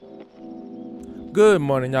Good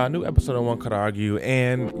morning, y'all. New episode of One Could Argue.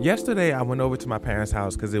 And yesterday I went over to my parents'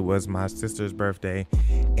 house because it was my sister's birthday.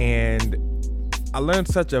 And I learned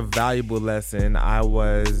such a valuable lesson. I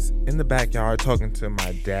was in the backyard talking to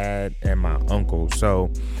my dad and my uncle.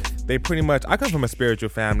 So they pretty much, I come from a spiritual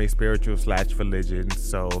family, spiritual/religion.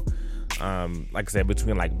 So like I said,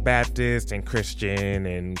 between like Baptist and Christian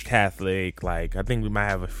and Catholic, like I think we might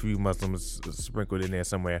have a few Muslims sprinkled in there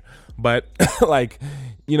somewhere, but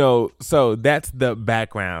so that's the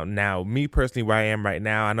background. Now, me personally, where I am right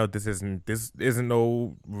now, I know this isn't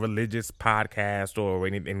no religious podcast or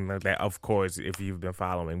anything like that, of course, if you've been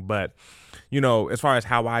following, but as far as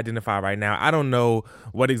how I identify right now, I don't know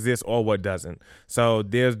what exists or what doesn't. So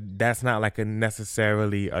that's not like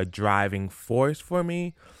necessarily a driving force for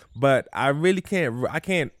me. But I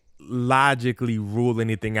can't logically rule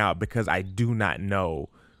anything out because I do not know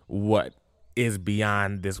what is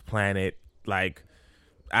beyond this planet. Like,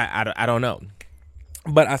 I don't know.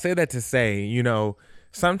 But I say that to say,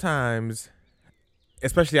 sometimes,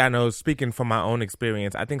 especially I know speaking from my own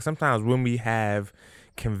experience, I think sometimes when we have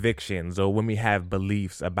convictions or when we have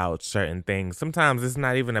beliefs about certain things, sometimes it's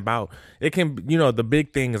not even about, it can, the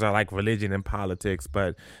big things are like religion and politics,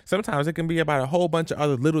 but sometimes it can be about a whole bunch of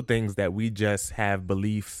other little things that we just have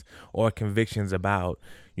beliefs or convictions about.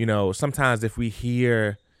 Sometimes if we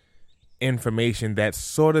hear information that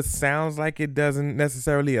sort of sounds like it doesn't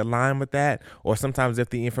necessarily align with that, or sometimes if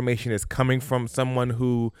the information is coming from someone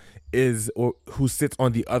who sits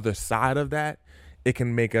on the other side of that, it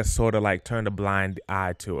can make us sort of like turn a blind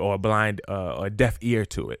eye to it, or a blind or deaf ear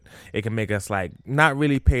to it. It can make us like not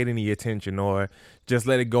really pay any attention, or just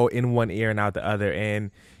let it go in one ear and out the other.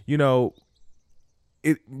 And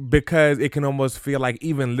because it can almost feel like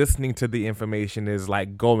even listening to the information is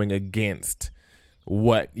like going against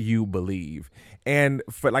what you believe. And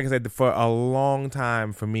like I said, for a long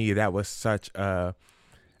time for me, that was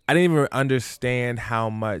I didn't even understand how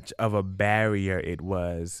much of a barrier it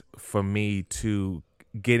was for me to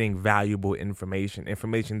getting valuable information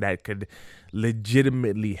that could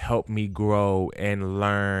legitimately help me grow and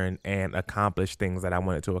learn and accomplish things that I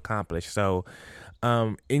wanted to accomplish. So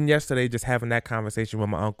in yesterday, just having that conversation with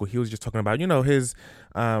my uncle, he was just talking about, his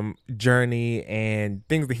journey and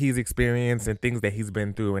things that he's experienced and things that he's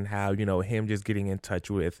been through, and how, him just getting in touch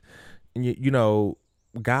with,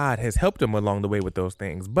 God has helped him along the way with those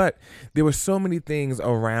things. But there were so many things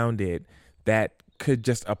around it that could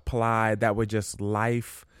just apply, that were just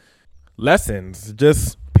life lessons,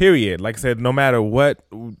 just period. Like I said, no matter what,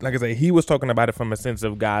 like I said, he was talking about it from a sense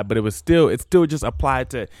of God, but it still just applied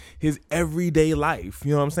to his everyday life.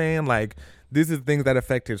 You know what I'm saying? Like, this is things that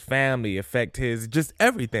affect his family, affect his just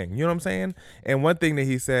everything. You know what I'm saying? And one thing that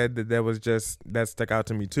he said that stuck out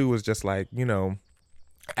to me too was just like,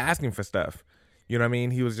 asking for stuff. You know what I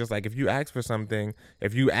mean? He was just like, if you ask for something,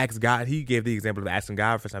 if you ask God, he gave the example of asking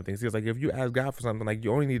God for something. So he was like, if you ask God for something, like,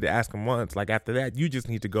 you only need to ask him once. Like, after that, you just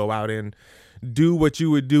need to go out and do what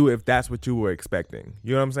you would do if that's what you were expecting.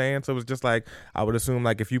 You know what I'm saying? So it was just like, I would assume,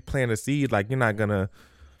 like, if you plant a seed, like, you're not going to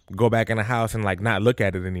go back in the house and, like, not look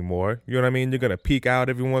at it anymore. You know what I mean? You're going to peek out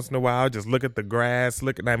every once in a while, just look at the grass,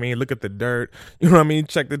 look at the dirt. You know what I mean?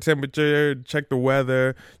 Check the temperature, check the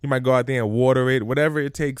weather. You might go out there and water it, whatever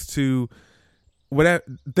it takes to, whatever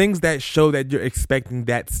things that show that you're expecting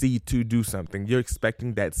that seed to do something. You're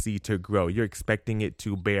expecting that seed to grow. You're expecting it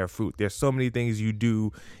to bear fruit. There's so many things you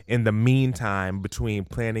do in the meantime between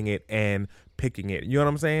planting it and picking it. You know what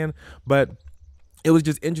I'm saying? But it was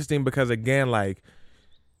just interesting because, again, like,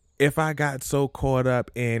 if I got so caught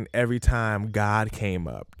up in every time God came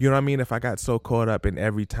up, you know what I mean? If I got so caught up in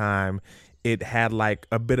every time it had like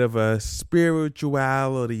a bit of a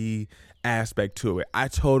spirituality aspect to it, I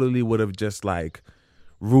totally would have just like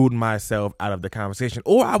ruled myself out of the conversation.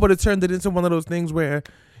 Or I would have turned it into one of those things where,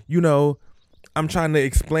 I'm trying to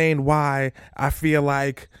explain why I feel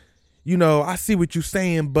like, I see what you're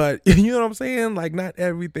saying, but you know what I'm saying? Like, not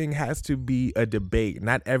everything has to be a debate.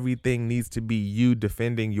 Not everything needs to be you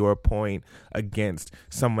defending your point against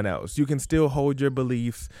someone else. You can still hold your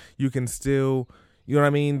beliefs. You can still, you know what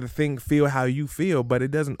I mean? Feel how you feel, but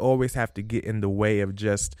it doesn't always have to get in the way of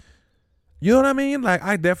just, you know what I mean? Like,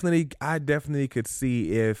 I definitely could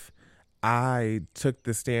see if I took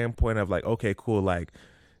the standpoint of like, okay, cool, like,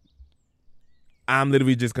 I'm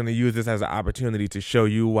literally just going to use this as an opportunity to show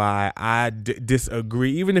you why I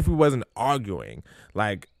disagree, even if we wasn't arguing.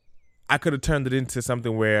 Like, I could have turned it into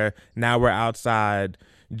something where now we're outside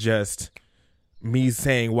just me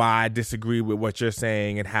saying why I disagree with what you're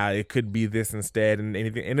saying and how it could be this instead and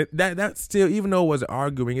anything. And that still, even though it wasn't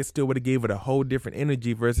arguing, it still would have gave it a whole different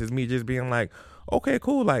energy versus me just being like, okay,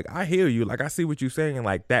 cool. Like, I hear you. Like, I see what you're saying. And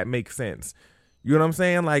like, that makes sense. You know what I'm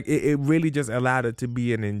saying? Like it really just allowed it to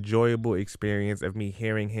be an enjoyable experience of me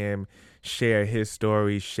hearing him share his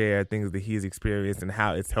story, share things that he's experienced and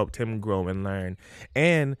how it's helped him grow and learn.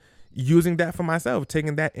 And using that for myself,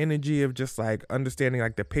 taking that energy of just like understanding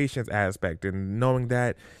like the patience aspect and knowing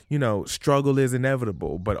that, you know, struggle is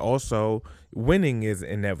inevitable, but also winning is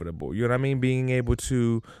inevitable. You know what I mean? Being able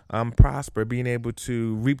to prosper, being able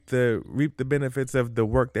to reap the benefits of the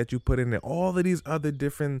work that you put in, and all of these other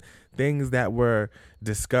different things that were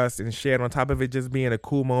discussed and shared, on top of it just being a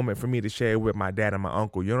cool moment for me to share with my dad and my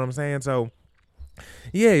uncle. You know what I'm saying? So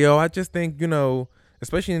yeah, yo, I just think, you know,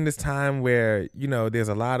 especially in this time where, you know, there's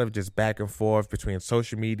a lot of just back and forth between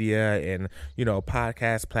social media and, you know,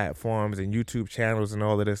 podcast platforms and YouTube channels and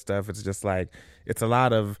all of this stuff. It's just like, it's a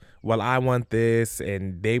lot of, well, I want this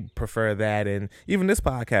and they prefer that. And even this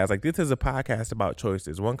podcast, like this is a podcast about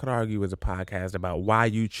choices. One could argue it's a podcast about why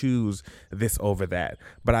you choose this over that.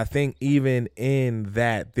 But I think even in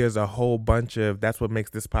that, there's a whole bunch of, that's what makes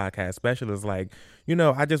this podcast special, is like, you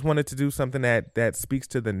know, I just wanted to do something that speaks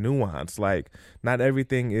to the nuance. Like, not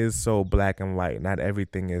everything is so black and white. Not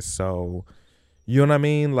everything is so, you know what I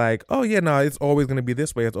mean? Like, oh yeah, no, it's always going to be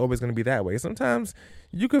this way. It's always going to be that way. Sometimes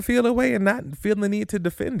you can feel a way and not feel the need to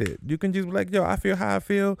defend it. You can just be like, yo, I feel how I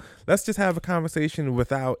feel. Let's just have a conversation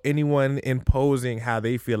without anyone imposing how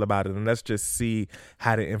they feel about it. And let's just see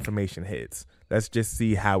how the information hits. Let's just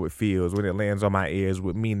see how it feels when it lands on my ears,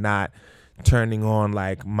 with me not turning on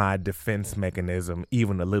like my defense mechanism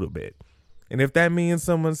even a little bit. And if that means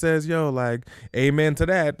someone says, yo, like, amen to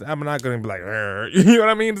that, I'm not going to be like, you know what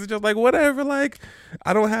I mean? It's just like, whatever. Like,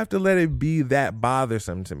 I don't have to let it be that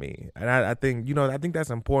bothersome to me. And I think, you know, I think that's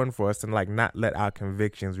important for us to like not let our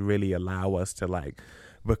convictions really allow us to like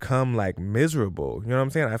become like miserable. You know what I'm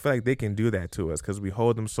saying? I feel like they can do that to us because we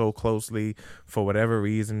hold them so closely for whatever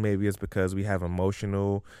reason. Maybe it's because we have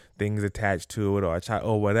emotional things attached to it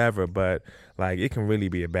or whatever, but like it can really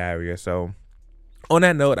be a barrier. So on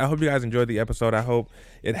that note, I hope you guys enjoyed the episode. I hope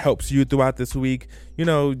it helps you throughout this week. You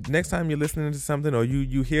know, next time you're listening to something or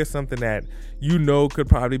you hear something that you know could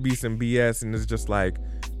probably be some BS, and it's just like,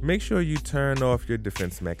 make sure you turn off your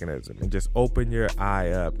defense mechanism and just open your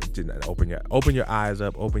eye up. Open your eyes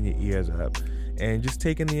up, open your ears up, and just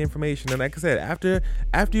take in the information. And like I said,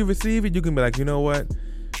 after you receive it, you can be like, you know what?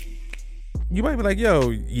 You might be like, yo,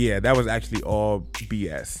 yeah, that was actually all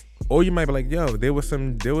BS. Or you might be like, yo, there was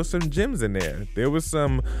some gems in there. There was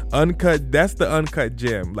some uncut, that's the uncut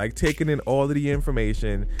gem. Like taking in all of the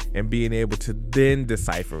information and being able to then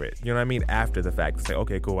decipher it. You know what I mean? After the fact, to say,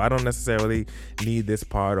 okay, cool, I don't necessarily need this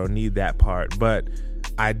part or need that part, but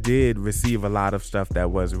I did receive a lot of stuff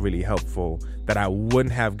that was really helpful that I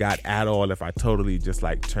wouldn't have got at all if I totally just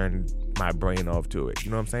like turned my brain off to it.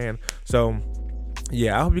 You know what I'm saying? So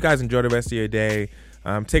yeah, I hope you guys enjoy the rest of your day.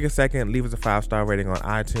 Take a second, leave us a 5-star rating on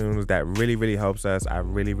iTunes. That really, really helps us. I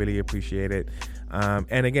really, really appreciate it.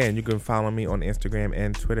 And again, you can follow me on Instagram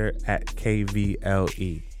and Twitter at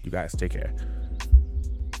KVLE. You guys take care.